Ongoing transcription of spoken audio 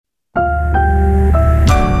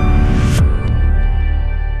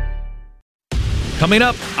Coming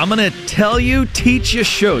up, I'm going to tell you, teach you,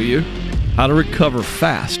 show you how to recover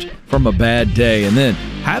fast from a bad day. And then,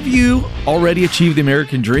 have you already achieved the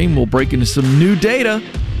American dream? We'll break into some new data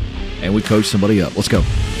and we coach somebody up. Let's go.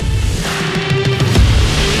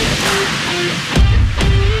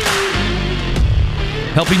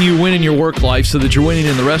 Helping you win in your work life so that you're winning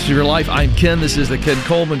in the rest of your life. I'm Ken. This is the Ken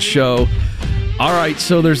Coleman Show. All right,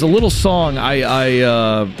 so there's a little song that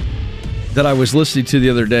I was listening to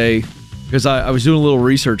the other day because I was doing a little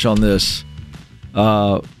research on this.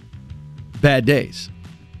 Bad Days.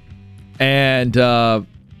 And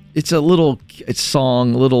it's a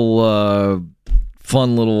song, little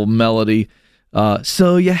fun little melody.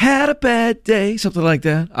 So you had a bad day, something like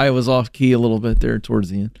that. I was off key a little bit there towards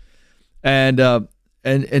the end.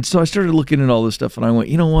 And so I started looking at all this stuff and I went,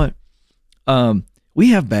 you know what?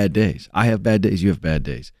 We have bad days. I have bad days. You have bad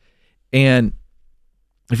days. And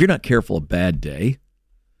if you're not careful, a bad day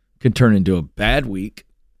can turn into a bad week,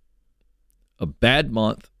 a bad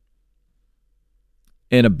month,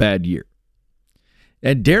 and a bad year.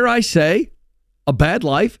 And dare I say, a bad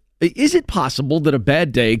life? Is it possible that a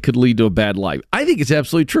bad day could lead to a bad life? I think it's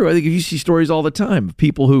absolutely true. I think if you see stories all the time of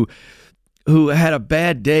people who had a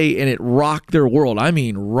bad day and it rocked their world. I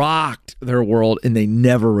mean, rocked their world, and they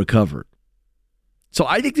never recovered. So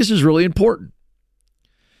I think this is really important.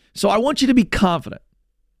 So I want you to be confident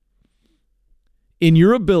in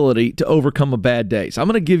your ability to overcome a bad day. So I'm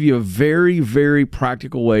going to give you a very, very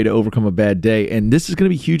practical way to overcome a bad day, and this is going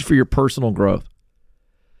to be huge for your personal growth.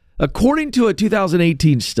 According to a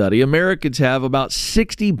 2018 study, Americans have about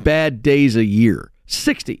 60 bad days a year.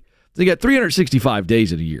 60. They got 365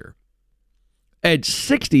 days in a year. And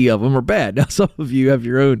 60 of them are bad. Now, some of you have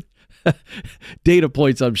your own data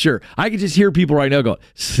points, I'm sure. I can just hear people right now going,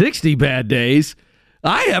 60 bad days?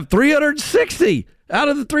 I have 360 out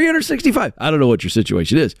of the 365. I don't know what your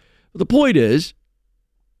situation is. But the point is,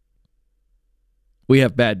 we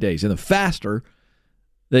have bad days. And the faster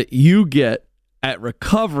that you get at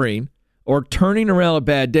recovering or turning around a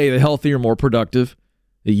bad day, the healthier, more productive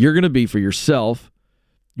that you're going to be for yourself,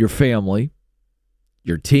 your family,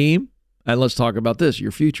 your team, and let's talk about this,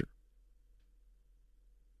 your future.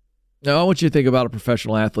 Now, I want you to think about a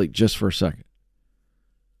professional athlete just for a second.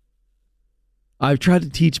 I've tried to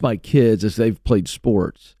teach my kids as they've played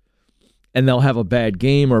sports, and they'll have a bad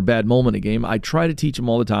game or a bad moment in a game. I try to teach them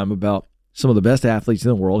all the time about some of the best athletes in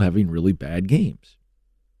the world having really bad games.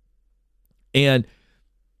 And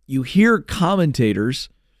you hear commentators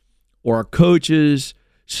or coaches,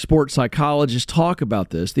 sports psychologists talk about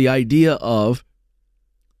this, the idea of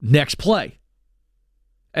next play.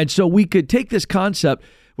 And so we could take this concept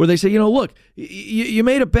where they say, you know, look, you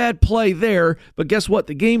made a bad play there, but guess what?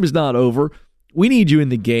 The game is not over. We need you in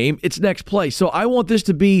the game. It's next play. So I want this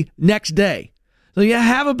to be next day. So you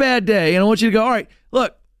have a bad day, and I want you to go, all right,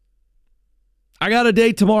 look, I got a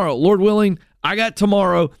day tomorrow. Lord willing, I got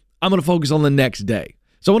tomorrow. I'm going to focus on the next day.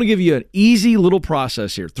 So I want to give you an easy little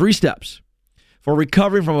process here. 3 steps for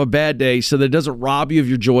recovering from a bad day so that it doesn't rob you of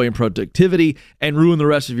your joy and productivity and ruin the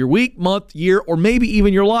rest of your week, month, year, or maybe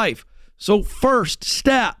even your life. So first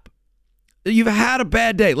step, you've had a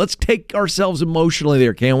bad day. Let's take ourselves emotionally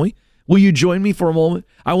there, can we? Will you join me for a moment?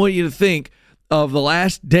 I want you to think of the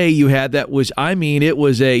last day you had that was, it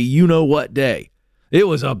was a you-know-what day. It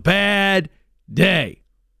was a bad day.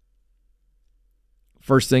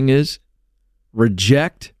 First thing is,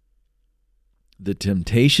 reject the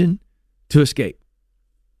temptation to escape.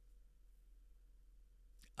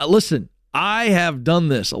 Listen, I have done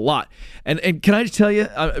this a lot. And can I just tell you,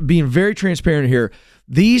 being very transparent here,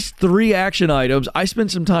 these 3 action items, I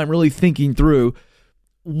spent some time really thinking through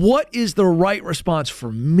what is the right response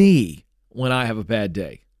for me when I have a bad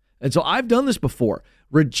day. And so I've done this before.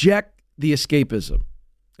 Reject the escapism.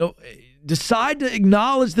 Decide to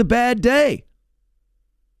acknowledge the bad day.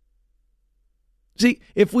 See,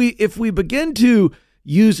 if we begin to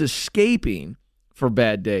use escaping for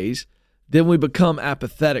bad days, then we become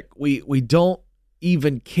apathetic. We don't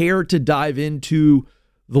even care to dive into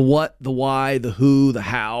the what, the why, the who, the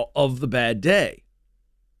how of the bad day.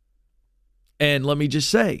 And let me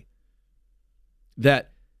just say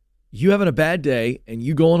that you having a bad day and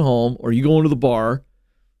you going home or you going to the bar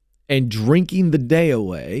and drinking the day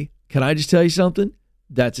away, can I just tell you something?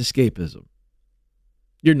 That's escapism.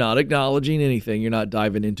 You're not acknowledging anything. You're not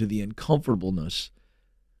diving into the uncomfortableness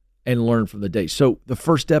and learn from the day. So the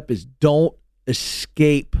first step is don't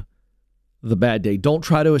escape the bad day. Don't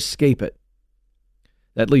try to escape it.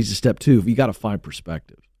 That leads to step 2. You got to find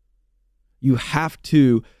perspective. You have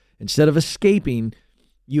to, instead of escaping,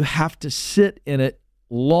 you have to sit in it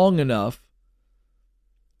long enough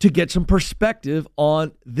to get some perspective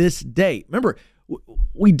on this day. Remember,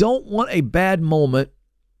 We don't want a bad moment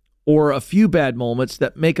or a few bad moments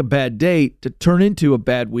that make a bad day to turn into a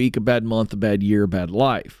bad week, a bad month, a bad year, a bad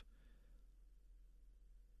life.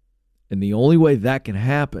 And the only way that can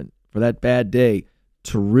happen, for that bad day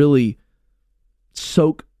to really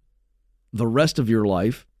soak the rest of your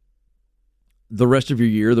life, the rest of your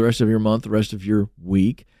year, the rest of your month, the rest of your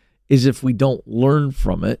week, is if we don't learn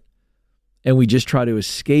from it and we just try to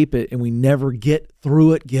escape it and we never get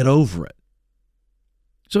through it, get over it.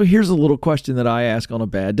 So here's a little question that I ask on a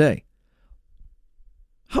bad day.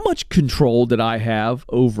 How much control did I have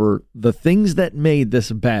over the things that made this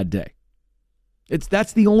a bad day?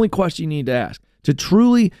 That's the only question you need to ask. To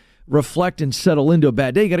truly reflect and settle into a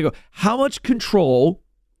bad day, you got to go, how much control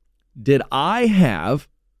did I have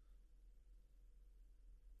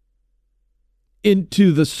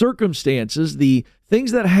into the circumstances, the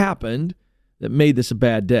things that happened that made this a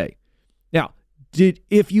bad day? Now,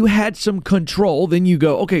 if you had some control, then you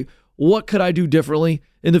go, okay, what could I do differently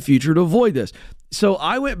in the future to avoid this? So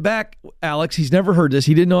I went back, Alex, he's never heard this.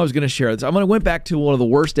 He didn't know I was going to share this. Went back to one of the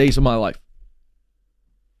worst days of my life.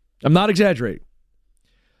 I'm not exaggerating.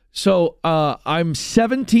 So I'm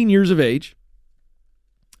 17 years of age,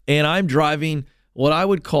 and I'm driving what I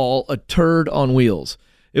would call a turd on wheels.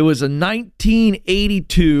 It was a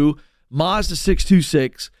 1982 Mazda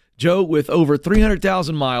 626, Joe, with over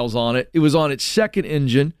 300,000 miles on it. It was on its second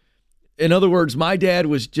engine. In other words, my dad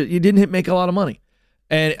he didn't make a lot of money.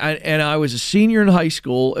 And I was a senior in high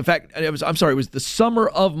school. In fact, it was the summer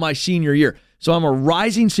of my senior year. So I'm a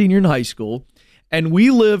rising senior in high school. And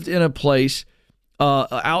we lived in a place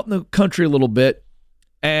out in the country a little bit.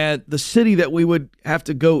 And the city that we would have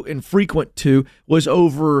to go and frequent to was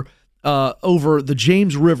over the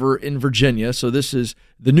James River in Virginia. So this is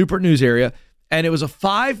the Newport News area. And it was a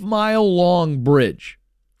 5-mile long bridge.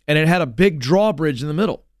 And it had a big drawbridge in the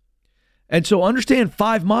middle. And so understand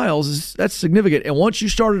 5 miles, that's significant. And once you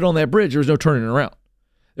started on that bridge, there was no turning around.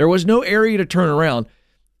 There was no area to turn around.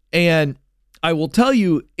 And I will tell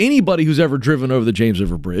you, anybody who's ever driven over the James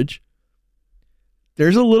River Bridge,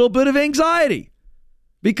 there's a little bit of anxiety.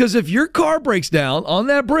 Because if your car breaks down on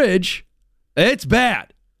that bridge, it's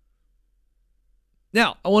bad.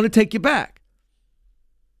 Now, I want to take you back.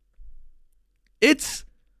 It's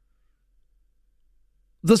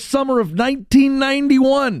the summer of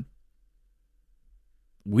 1991.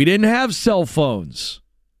 We didn't have cell phones.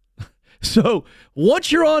 So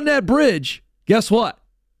once you're on that bridge, guess what?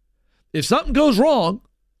 If something goes wrong,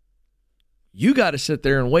 you got to sit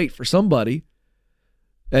there and wait for somebody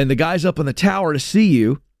and the guys up in the tower to see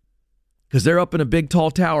you, because they're up in a big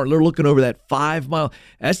tall tower. They're looking over that 5 mile.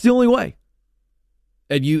 That's the only way.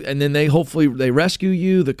 And then they rescue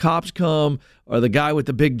you. The cops come, or the guy with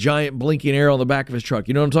the big giant blinking arrow on the back of his truck.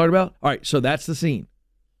 You know what I'm talking about? All right, so that's the scene.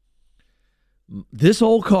 This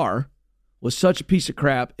old car was such a piece of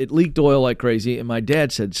crap. It leaked oil like crazy. And my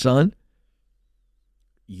dad said, son,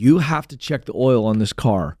 you have to check the oil on this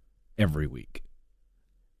car every week.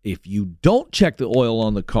 If you don't check the oil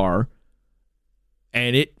on the car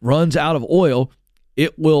and it runs out of oil,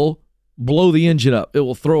 it will blow the engine up. It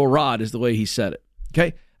will throw a rod, is the way he said it.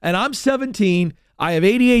 Okay. And I'm 17. I have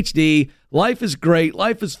ADHD. Life is great.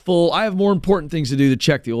 Life is full. I have more important things to do to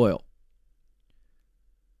check the oil.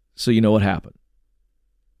 So you know what happened?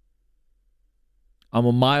 I'm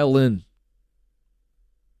a mile in.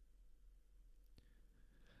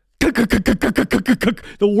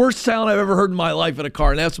 The worst sound I've ever heard in my life in a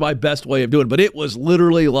car, and that's my best way of doing it. But it was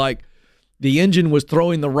literally like the engine was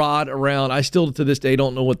throwing the rod around. I still, to this day,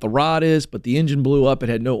 don't know what the rod is, but the engine blew up. It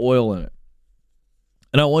had no oil in it.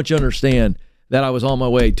 And I want you to understand that I was on my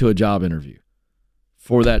way to a job interview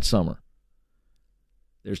for that summer.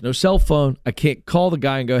 There's no cell phone. I can't call the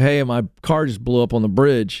guy and go, hey, my car just blew up on the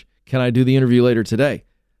bridge. Can I do the interview later today?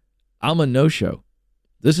 I'm a no-show.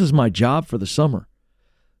 This is my job for the summer.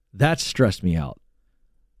 That stressed me out.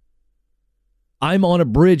 I'm on a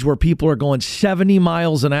bridge where people are going 70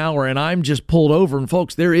 miles an hour and I'm just pulled over. And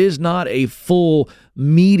folks, there is not a full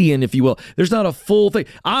median, if you will. There's not a full thing.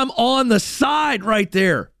 I'm on the side right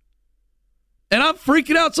there. And I'm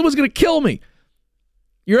freaking out. Someone's going to kill me.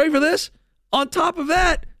 You ready for this? On top of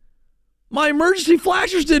that, my emergency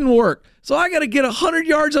flashers didn't work. So I got to get 100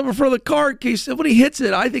 yards up in front of the car in case somebody hits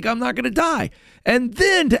it. I think I'm not going to die. And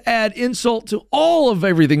then to add insult to all of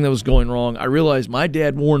everything that was going wrong, I realized my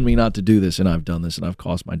dad warned me not to do this, and I've done this, and I've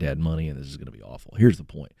cost my dad money, and this is going to be awful. Here's the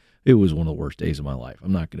point. It was one of the worst days of my life.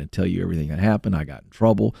 I'm not going to tell you everything that happened. I got in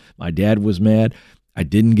trouble. My dad was mad. I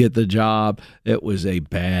didn't get the job. It was a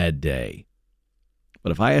bad day.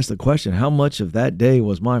 But if I ask the question, how much of that day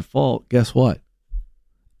was my fault? Guess what?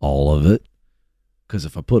 All of it. Because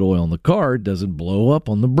if I put oil in the car, it doesn't blow up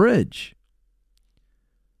on the bridge.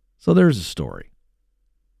 So there's a story.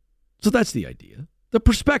 So that's the idea. The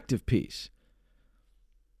perspective piece.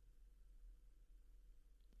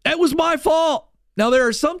 It was my fault. Now, there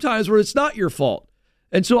are some times where it's not your fault.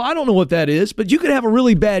 And so I don't know what that is, but you could have a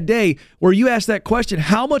really bad day where you ask that question,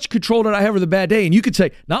 how much control did I have over the bad day? And you could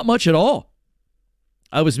say, not much at all.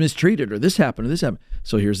 I was mistreated, or this happened, or this happened.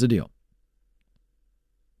 So here's the deal.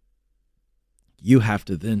 You have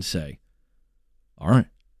to then say, all right,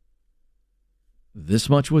 this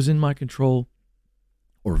much was in my control,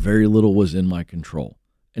 or very little was in my control.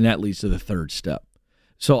 And that leads to the third step.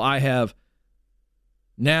 So I have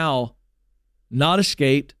now not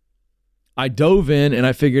escaped. I dove in and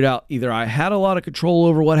I figured out either I had a lot of control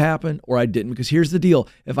over what happened or I didn't. Because here's the deal.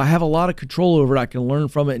 If I have a lot of control over it, I can learn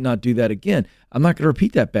from it and not do that again. I'm not going to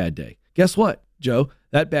repeat that bad day. Guess what, Joe?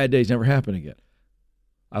 That bad day's never happened again.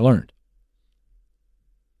 I learned.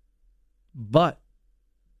 But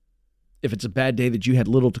if it's a bad day that you had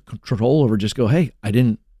little to control over, just go, hey,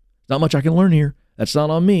 not much I can learn here. That's not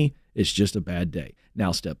on me. It's just a bad day.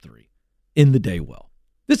 Now, step 3, end the day well.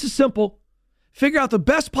 This is simple. Figure out the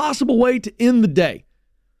best possible way to end the day.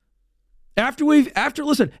 After we've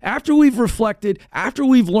reflected, after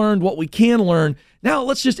we've learned what we can learn, now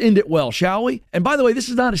let's just end it well, shall we? And by the way, this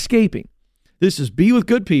is not escaping. This is be with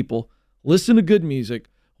good people, listen to good music,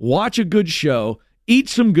 watch a good show, eat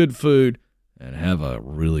some good food, and have a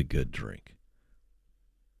really good drink.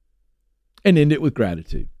 And end it with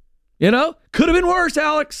gratitude. Could have been worse,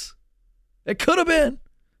 Alex. It could have been.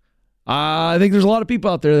 I think there's a lot of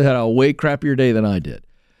people out there that had a way crappier day than I did.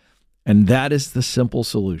 And that is the simple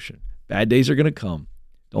solution. Bad days are going to come.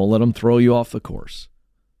 Don't let them throw you off the course,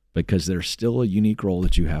 because there's still a unique role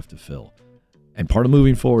that you have to fill. And part of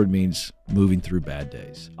moving forward means moving through bad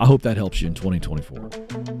days. I hope that helps you in 2024.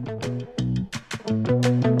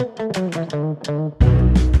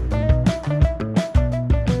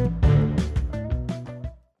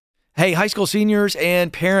 Hey, high school seniors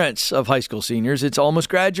and parents of high school seniors, it's almost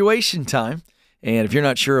graduation time. And if you're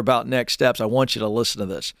not sure about next steps, I want you to listen to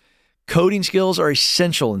this. Coding skills are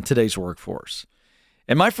essential in today's workforce.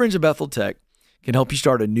 And my friends at Bethel Tech can help you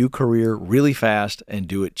start a new career really fast and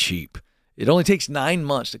do it cheap. It only takes 9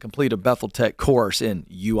 months to complete a Bethel Tech course in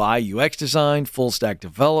UI, UX design, full stack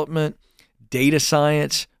development, data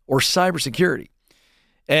science, or cybersecurity.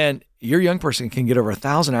 And your young person can get over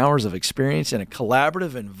 1,000 hours of experience in a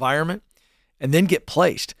collaborative environment and then get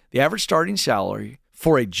placed. The average starting salary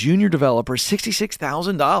for a junior developer is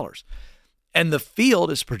 $66,000. And the field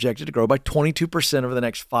is projected to grow by 22% over the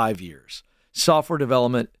next 5 years. Software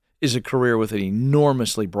development is a career with an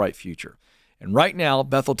enormously bright future. And right now,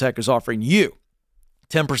 Bethel Tech is offering you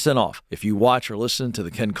 10% off if you watch or listen to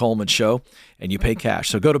the Ken Coleman Show and you pay cash.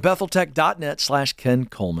 So go to BethelTech.net/Ken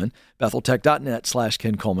Coleman,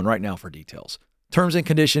 BethelTech.net/Ken Coleman right now for details. Terms and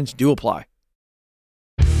conditions do apply.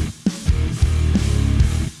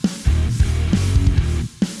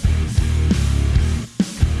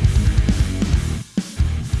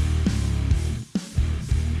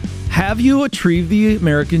 Have you achieved the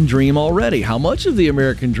American dream already? How much of the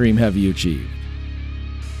American dream have you achieved?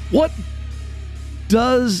 What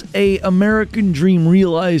does a American dream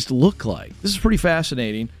realized look like? This is pretty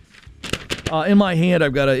fascinating. In my hand,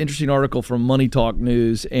 I've got an interesting article from Money Talk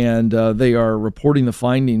News, and they are reporting the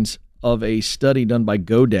findings of a study done by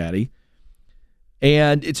GoDaddy.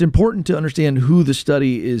 And it's important to understand who the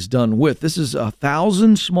study is done with. This is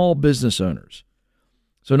 1,000 small business owners.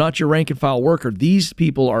 So not your rank and file worker. These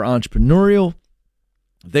people are entrepreneurial.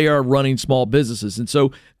 They are running small businesses. And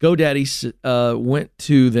so GoDaddy went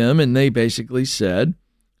to them and they basically said,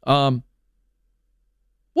 what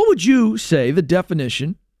would you say the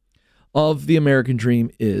definition of the American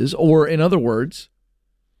dream is? Or in other words,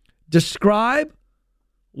 describe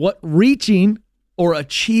what reaching or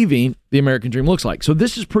achieving the American dream looks like. So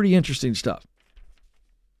this is pretty interesting stuff.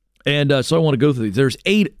 And so I want to go through these. There's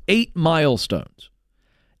eight milestones,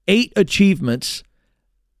 8 achievements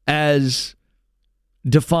as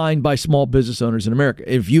defined by small business owners in America.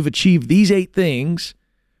 If you've achieved these 8 things,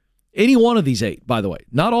 any one of these 8, by the way,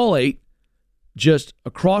 not all 8, just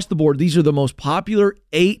across the board, these are the most popular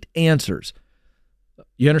 8 answers.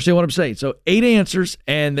 You understand what I'm saying? So 8 answers,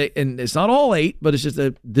 and it's not all 8, but it's just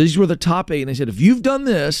that these were the top 8. And they said, if you've done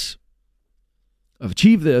this,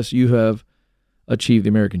 achieved this, you have achieved the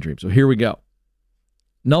American dream. So here we go.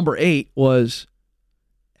 Number 8 was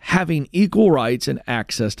having equal rights and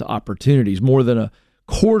access to opportunities. More than a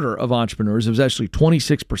quarter of entrepreneurs, it was actually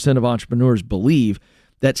 26% of entrepreneurs, believe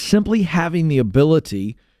that simply having the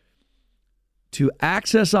ability to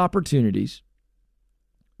access opportunities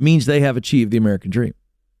means they have achieved the American dream.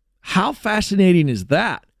 How fascinating is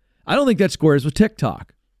that? I don't think that squares with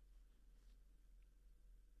TikTok.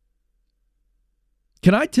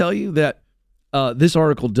 Can I tell you that this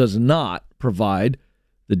article does not provide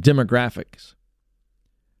the demographics?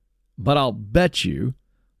 But I'll bet you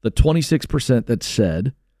the 26% that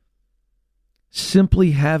said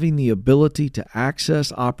simply having the ability to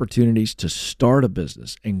access opportunities to start a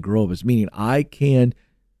business and grow a business, meaning I can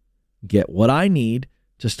get what I need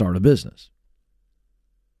to start a business.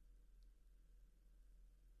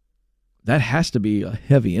 That has to be a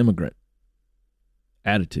heavy immigrant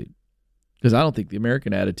attitude, because I don't think the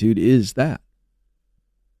American attitude is that.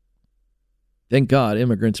 Thank God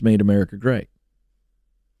immigrants made America great.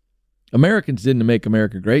 Americans didn't make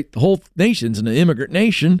America great. The whole nation's an immigrant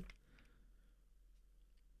nation.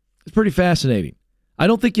 It's pretty fascinating. I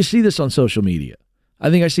don't think you see this on social media.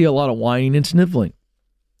 I think I see a lot of whining and sniveling,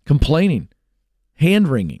 complaining,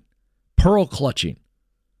 hand-wringing, pearl clutching.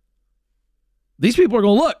 These people are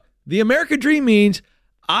going, look, the American dream means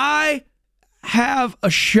I have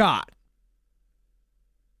a shot.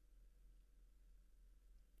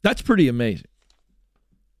 That's pretty amazing.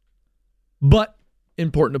 But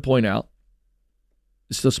important to point out,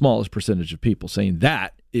 it's the smallest percentage of people saying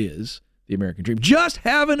that is the American dream. Just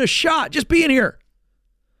having a shot, just being here.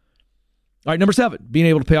 All right, number 7, being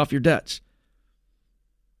able to pay off your debts.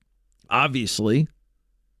 Obviously,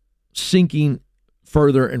 sinking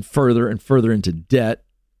further and further and further into debt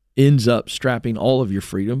ends up strapping all of your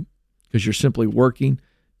freedom, because you're simply working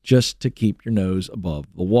just to keep your nose above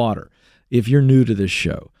the water. If you're new to this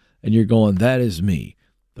show and you're going, that is me,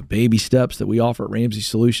 the baby steps that we offer at Ramsey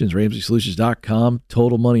Solutions, RamseySolutions.com,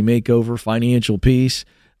 total money makeover, financial peace.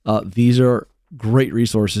 These are great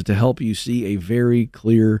resources to help you see a very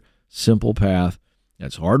clear, simple path.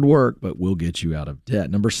 That's hard work, but will get you out of debt.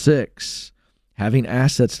 Number 6, having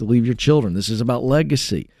assets to leave your children. This is about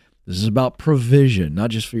legacy. This is about provision,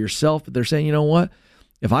 not just for yourself, but they're saying, you know what?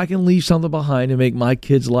 If I can leave something behind and make my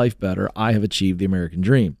kid's life better, I have achieved the American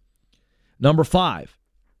dream. Number 5,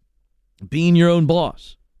 being your own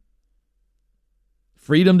boss.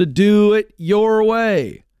 Freedom to do it your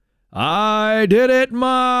way. I did it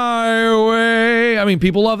my way. I mean,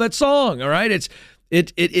 people love that song, all right?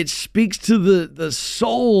 It speaks to the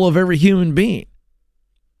soul of every human being.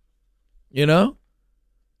 You know?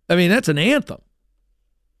 I mean, that's an anthem.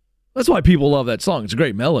 That's why people love that song. It's a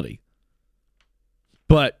great melody.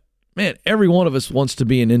 But, man, every one of us wants to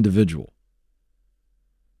be an individual.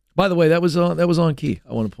 By the way, that was on key,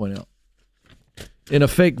 I want to point out. In a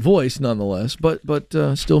fake voice, nonetheless, but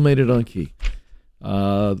still made it on key.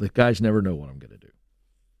 The guys never know what I'm going to do.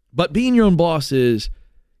 But being your own boss is,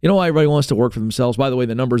 you know why everybody wants to work for themselves? By the way,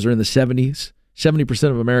 the numbers are in the 70s. 70%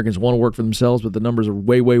 of Americans want to work for themselves, but the numbers are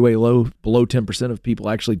way, way, way low. Below 10% of people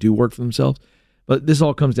actually do work for themselves. But this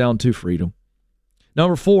all comes down to freedom.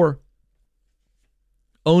 Number 4,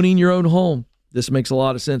 owning your own home. This makes a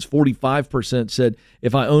lot of sense. 45% said,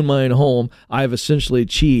 if I own my own home, I have essentially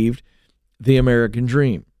achieved the American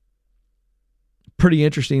dream. Pretty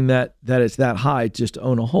interesting that it's that high just to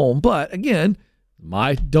own a home. But again,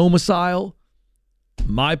 my domicile,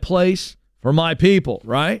 my place for my people,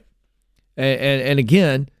 right? And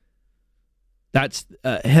again, that's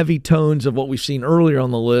heavy tones of what we've seen earlier on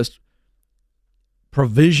the list.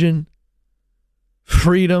 Provision,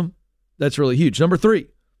 freedom, that's really huge. Number 3,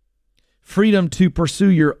 freedom to pursue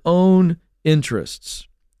your own interests.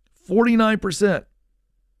 49%.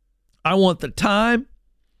 I want the time,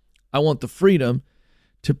 I want the freedom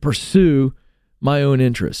to pursue my own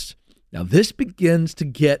interests. Now, this begins to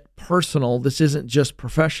get personal. This isn't just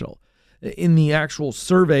professional. In the actual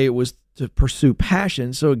survey, it was to pursue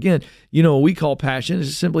passion. So again, you know what we call passion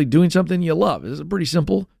is simply doing something you love. It's pretty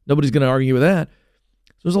simple. Nobody's going to argue with that.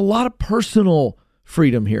 So there's a lot of personal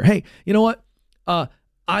freedom here. Hey, you know what?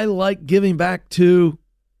 I like giving back to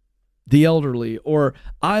the elderly, or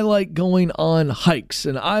I like going on hikes,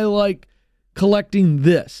 and I like collecting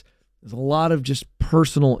this. There's a lot of just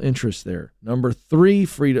personal interest there. Number 3,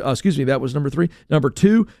 freedom. That was number 3. Number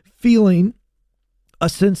 2, feeling a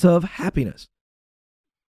sense of happiness.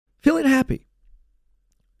 Feeling happy.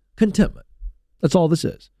 Contentment. That's all this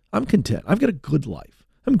is. I'm content. I've got a good life.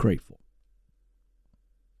 I'm grateful.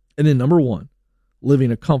 And then number 1,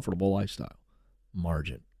 living a comfortable lifestyle.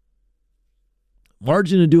 Margin.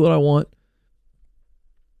 Margin to do what I want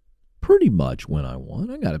pretty much when I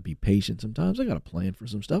want. I got to be patient sometimes. I got to plan for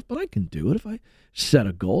some stuff, but I can do it. If I set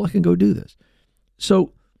a goal, I can go do this.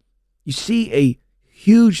 So you see a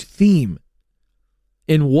huge theme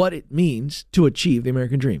in what it means to achieve the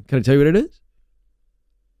American dream. Can I tell you what it is?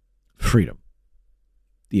 Freedom.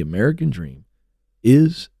 The American dream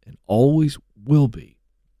is and always will be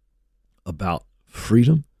about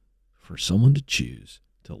freedom for someone to choose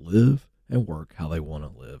to live and work how they want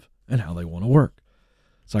to live and how they want to work.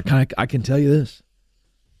 So I can tell you this.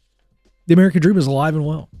 The American dream is alive and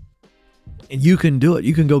well. And you can do it.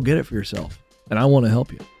 You can go get it for yourself. And I want to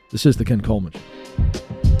help you. This is the Ken Coleman Show.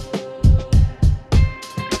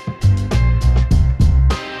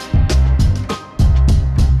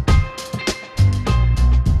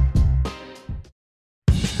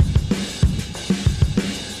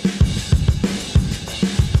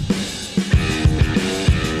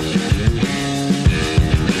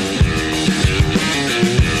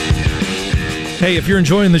 Hey, if you're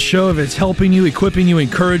enjoying the show, if it's helping you, equipping you,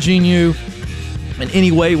 encouraging you in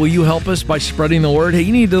any way, will you help us by spreading the word? Hey,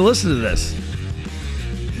 you need to listen to this.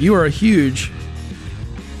 You are a huge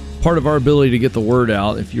part of our ability to get the word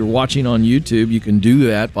out. If you're watching on YouTube, you can do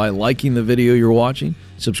that by liking the video you're watching,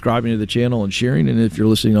 subscribing to the channel, and sharing. And if you're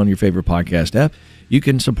listening on your favorite podcast app, you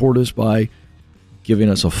can support us by giving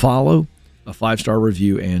us a follow, a 5-star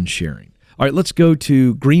review, and sharing. All right, let's go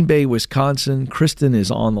to Green Bay, Wisconsin. Kristen is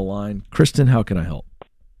on the line. Kristen, how can I help?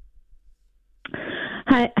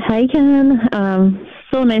 Hi, Ken.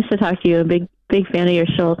 So nice to talk to you. A big fan of your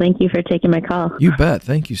show. Thank you for taking my call. You bet.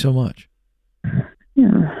 Thank you so much.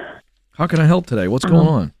 Yeah. How can I help today? What's going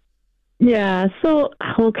on? Yeah. So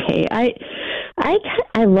okay, I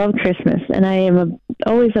love Christmas, and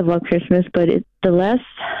always have loved Christmas. But the last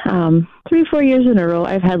 3-4 years in a row,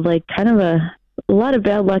 I've had like kind of a lot of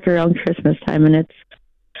bad luck around Christmas time, and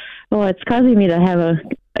it's causing me to have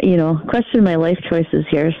question my life choices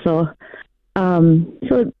here. So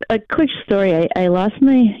a quick story. I lost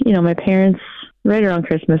my parents right around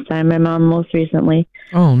Christmas time. My mom most recently.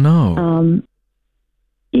 Oh no.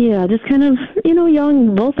 Yeah, just kind of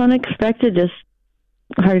young, both unexpected, just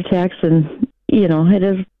heart attacks, and it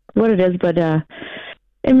is what it is. But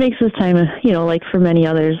it makes this time, like for many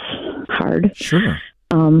others, hard. Sure.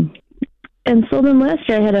 And so then last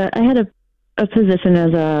year I had a position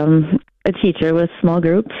as a teacher with small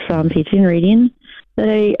groups, teaching reading that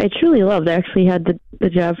I truly loved. I actually had the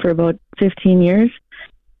job for about 15 years.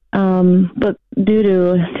 But due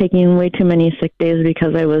to taking way too many sick days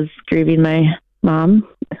because I was grieving my mom,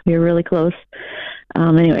 we were really close.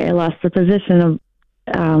 Anyway, I lost the position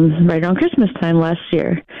right around Christmas time last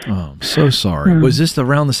year. Oh, I'm so sorry. Was this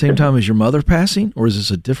around the same time as your mother passing, or is this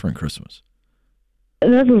a different Christmas?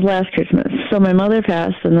 This was last Christmas. So my mother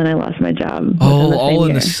passed, and then I lost my job. Oh, all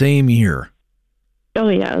in the same year. Oh,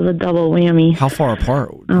 yeah. It was a double whammy. How far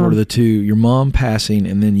apart were the two? Your mom passing,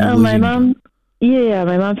 and then you losing my mom. Yeah,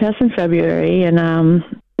 my mom passed in February, and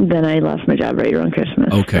then I lost my job right around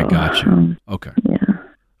Christmas. Okay, so, gotcha. Okay. Yeah.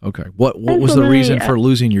 Okay. What was the reason for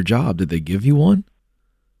losing your job? Did they give you one?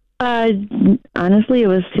 Honestly, it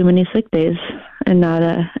was too many sick days, and not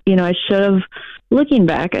I should have. Looking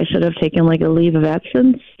back, I should have taken like a leave of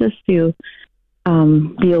absence just to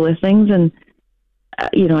deal with things, and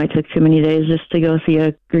I took too many days just to go see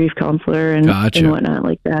a grief counselor and whatnot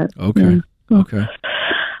like that. Okay. Yeah. Okay.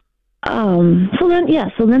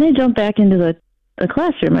 So then I jumped back into the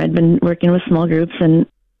classroom. I'd been working with small groups, and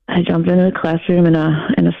I jumped into a classroom in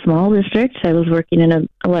a small district. I was working in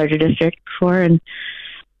a larger district before, and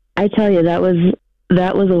I tell you that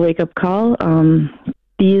was a wake up call.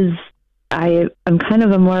 I'm kind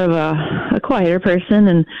of more of a quieter person,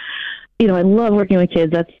 and I love working with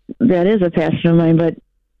kids. That is a passion of mine. But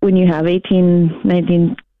when you have 18,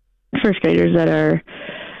 19 first graders that are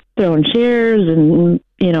throwing chairs and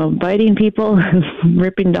biting people and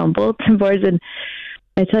ripping down bulletin boards, and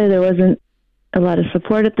I tell you there wasn't a lot of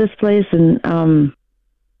support at this place, and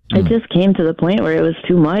it just came to the point where it was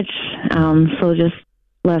too much. So just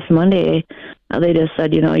last Monday, they just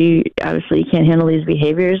said, you obviously can't handle these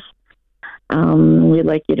behaviors. We'd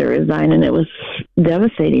like you to resign, and it was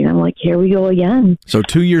devastating. I'm like, here we go again. So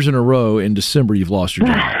 2 years in a row in December, you've lost your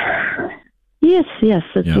job. Yes,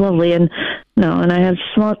 it's lovely. And I have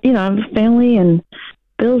I have a family and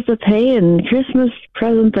bills to pay, and Christmas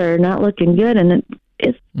presents are not looking good, and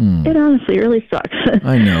it honestly really sucks.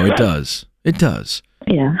 I know, it does. It does.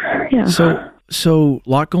 Yeah. So a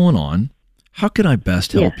lot going on. How can I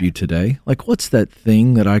best help you today? Like, what's that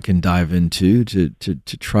thing that I can dive into to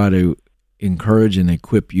try to encourage and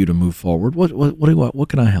equip you to move forward? What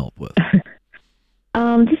can I help with?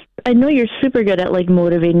 I know you're super good at like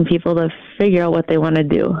motivating people to figure out what they want to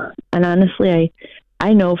do. And honestly,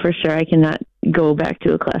 I know for sure I cannot go back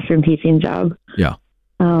to a classroom teaching job. Yeah.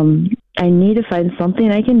 I need to find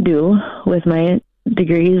something I can do with my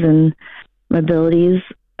degrees and my abilities.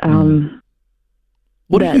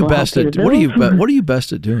 What are you best at? What are you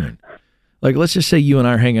best at doing? Like, let's just say you and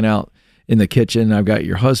I are hanging out in the kitchen. I've got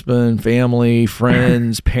your husband, family,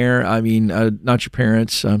 friends, not your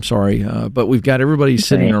parents. I'm sorry. But we've got everybody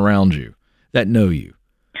sitting around you that know you.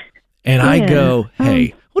 And I go,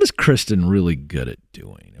 hey, what is Kristen really good at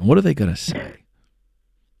doing? And what are they going to say?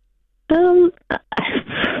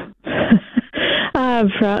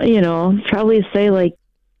 Probably say like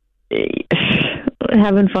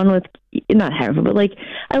having fun with, not having fun, but like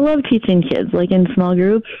I love teaching kids like in small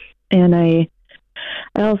groups, and I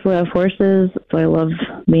also have horses, so I love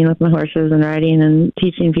being with my horses and riding and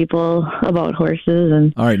teaching people about horses.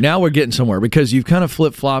 And all right, now we're getting somewhere because you've kind of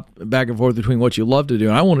flip-flopped back and forth between what you love to do,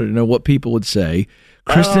 and I wanted to know what people would say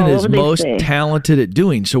Kristen is most talented at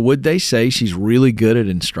doing. So would they say she's really good at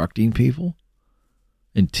instructing people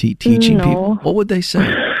and teaching people? What would they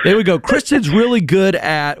say? They would go, Kristen's really good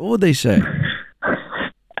at, what would they say?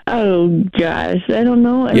 Oh, gosh, I don't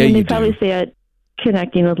know. I mean, they probably say at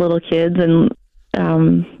connecting with little kids and,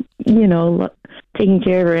 taking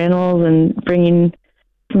care of our animals and bringing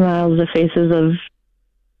smiles to faces of,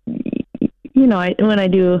 when I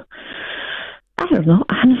do, I don't know.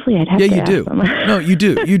 Honestly, I'd have to ask them. No, you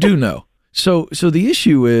do. You do know. So the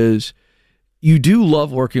issue is you do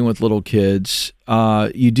love working with little kids.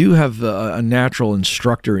 You do have a natural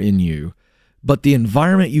instructor in you, but the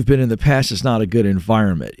environment you've been in the past is not a good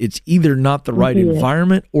environment. It's either not the right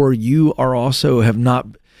environment, or you are also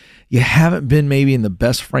you haven't been maybe in the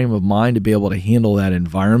best frame of mind to be able to handle that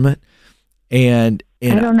environment. And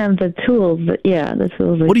I don't have the tools, but the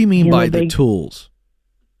tools. What do you mean by the tools?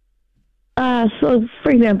 So,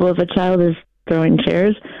 for example, if a child is throwing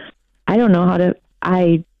chairs, I don't know how to.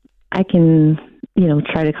 I can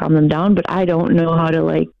try to calm them down, but I don't know how to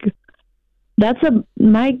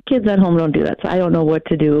my kids at home don't do that, so I don't know what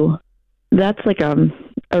to do. That's like a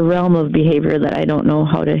realm of behavior that I don't know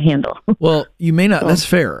how to handle. Well, you may not. That's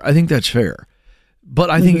fair. I think that's fair, but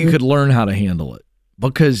I think you could learn how to handle it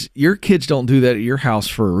because your kids don't do that at your house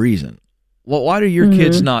for a reason. Well, why do your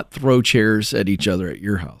kids not throw chairs at each other at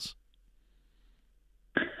your house?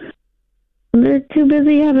 They're too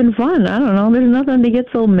busy having fun. I don't know. There's nothing to get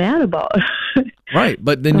so mad about. Right,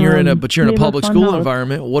 but then you're in a public school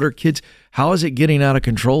environment. What are kids? How is it getting out of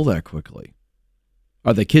control that quickly?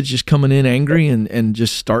 Are the kids just coming in angry and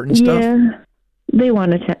just starting stuff? Yeah, they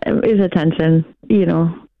want attention.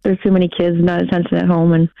 There's too many kids, not attention at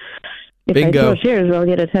home, and if I throw chairs, they'll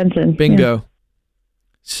get attention. Bingo. Yeah.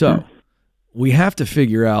 So we have to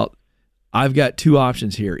figure out. I've got two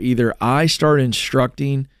options here. Either I start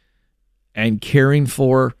instructing and caring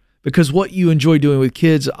for, because what you enjoy doing with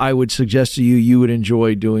kids, I would suggest to you would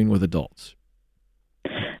enjoy doing with adults.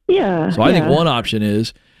 Yeah. So I think one option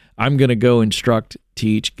is I'm going to go instruct,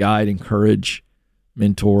 teach, guide, encourage,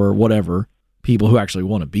 mentor, whatever, people who actually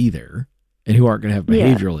want to be there and who aren't going to have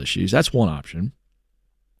behavioral issues. That's one option.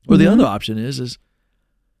 Or the other option is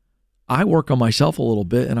I work on myself a little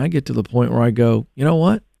bit and I get to the point where I go, you know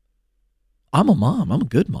what? I'm a mom. I'm a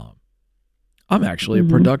good mom. I'm actually a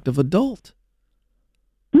productive adult.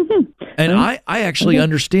 And I actually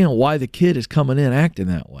understand why the kid is coming in acting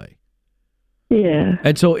that way. Yeah.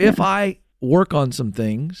 And so if I work on some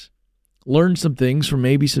things, learn some things from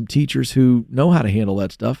maybe some teachers who know how to handle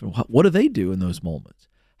that stuff, and what do they do in those moments?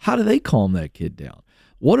 How do they calm that kid down?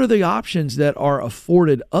 What are the options that are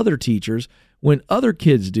afforded other teachers when other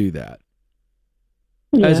kids do that?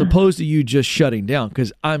 Yeah. As opposed to you just shutting down,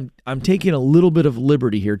 because I'm taking a little bit of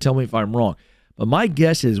liberty here. Tell me if I'm wrong. But my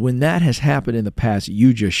guess is when that has happened in the past,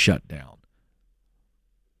 you just shut down.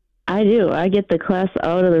 I do. I get the class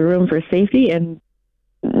out of the room for safety and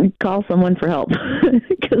call someone for help.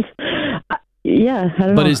 Because, I don't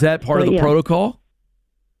know. But is that part of the protocol?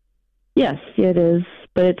 Yes, it is.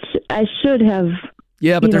 But I should have.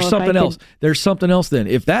 Yeah, but there's something else. There's something else then.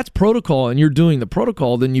 If that's protocol and you're doing the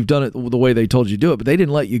protocol, then you've done it the way they told you to do it. But they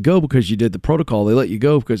didn't let you go because you did the protocol. They let you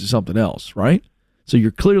go because of something else, right? So you're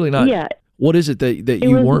clearly not. Yeah. What is it that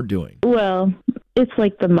you weren't doing? Well, it's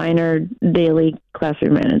like the minor daily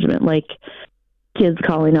classroom management, like kids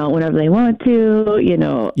calling out whenever they want to, You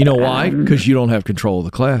know why? Because you don't have control of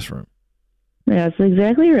the classroom. That's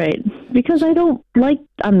exactly right. Because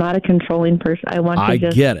I'm not a controlling person. I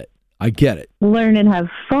get it. Learn and have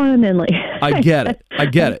fun and I get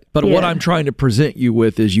it. But what I'm trying to present you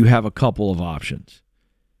with is you have a couple of options.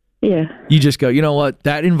 Yeah. You just go, you know what?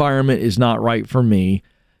 That environment is not right for me.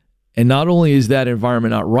 And not only is that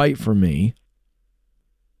environment not right for me,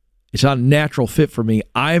 it's not a natural fit for me.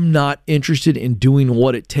 I'm not interested in doing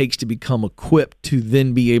what it takes to become equipped to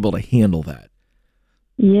then be able to handle that.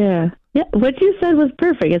 Yeah. Yeah. What you said was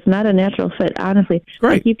perfect. It's not a natural fit, honestly.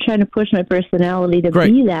 Great. I keep trying to push my personality to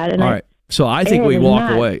be that. And So I think we walk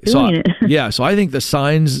away. So I think the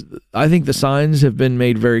signs have been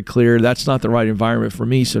made very clear. That's not the right environment for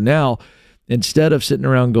me. So now, instead of sitting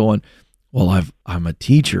around going, well, I'm a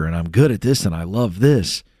teacher and I'm good at this and I love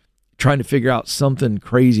this, trying to figure out something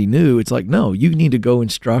crazy new, it's like, no, you need to go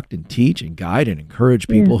instruct and teach and guide and encourage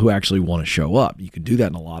people who actually want to show up. You can do that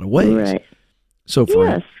in a lot of ways. Right. So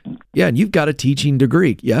and you've got a teaching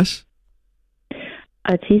degree, yes?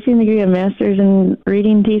 A teaching degree, a master's in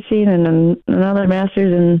reading teaching, and another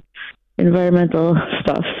master's in environmental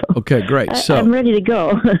stuff. So okay, great. So I'm ready to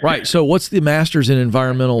go. Right. So what's the master's in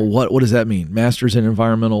environmental? What does that mean? Master's in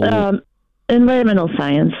environmental? Environmental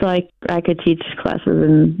science. So I could teach classes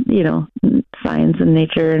in, science and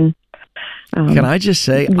nature and. Can I just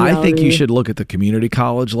say, biology. I think you should look at the community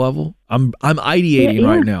college level. I'm ideating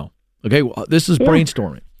right now. Okay, well, this is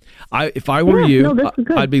brainstorming. If I were you,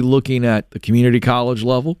 I'd be looking at the community college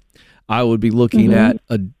level. I would be looking at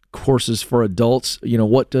courses for adults.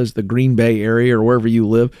 What does the Green Bay area or wherever you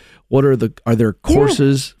live? Are there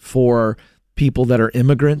courses for people that are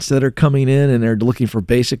immigrants that are coming in and they're looking for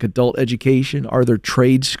basic adult education? Are there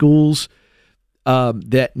trade schools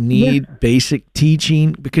that need basic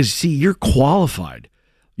teaching? Because see, you're qualified.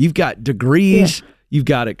 You've got degrees. You've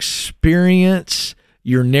got experience.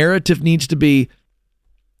 Your narrative needs to be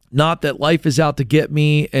not that life is out to get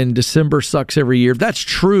me and December sucks every year. That's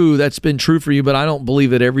true. That's been true for you, but I don't believe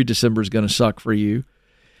that every December is going to suck for you.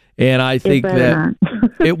 And I think that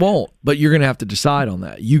it won't, but you're going to have to decide on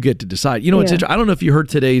that. You get to decide. It's interesting. I don't know if you heard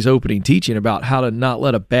today's opening teaching about how to not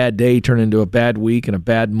let a bad day turn into a bad week and a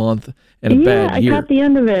bad month and a bad year. I caught the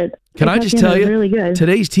end of it. Can I just tell you, really good.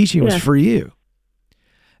 Today's teaching was for you.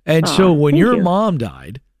 And so when your mom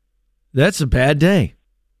died, that's a bad day.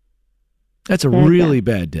 That's a really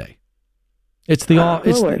bad day. It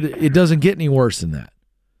doesn't get any worse than that.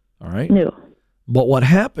 All right? No. But what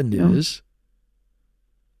happened is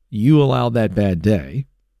you allowed that bad day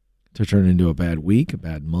to turn into a bad week, a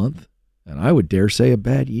bad month, and I would dare say a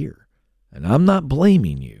bad year. And I'm not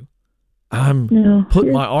blaming you. I'm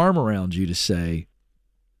putting my arm around you to say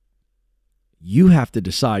you have to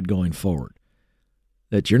decide going forward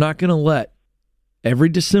that you're not going to let every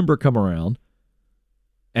December come around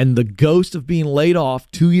and the ghost of being laid off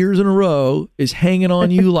 2 years in a row is hanging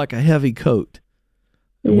on you like a heavy coat.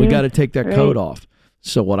 And we got to take that coat off.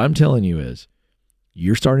 So what I'm telling you is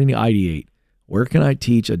you're starting to ideate, where can I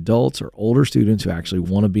teach adults or older students who actually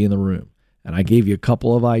want to be in the room? And I gave you a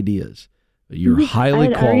couple of ideas. You're highly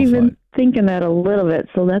qualified. I'm even thinking that a little bit,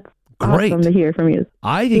 so that's great. Awesome to hear from you.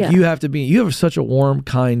 I think you have such a warm,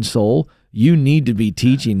 kind soul. You need to be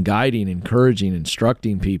teaching, guiding, encouraging,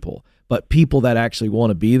 instructing people, but people that actually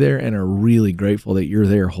want to be there and are really grateful that you're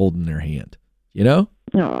there holding their hand.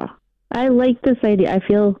 Oh, I like this idea. I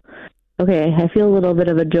feel a little bit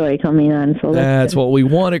of a joy coming on. So that's what we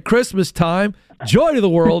want at Christmas time. Joy to the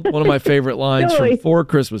world. One of my favorite lines from 4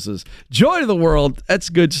 Christmases. Joy to the world. That's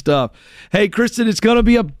good stuff. Hey, Kristen, it's going to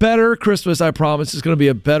be a better Christmas. I promise. It's going to be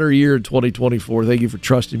a better year in 2024. Thank you for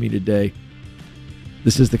trusting me today.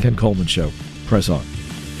 This is the Ken Coleman Show. Press on.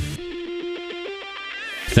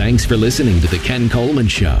 Thanks for listening to the Ken Coleman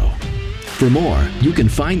Show. For more, you can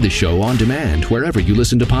find the show on demand wherever you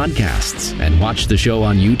listen to podcasts and watch the show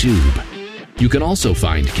on YouTube. You can also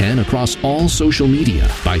find Ken across all social media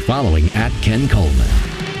by following @Ken Coleman.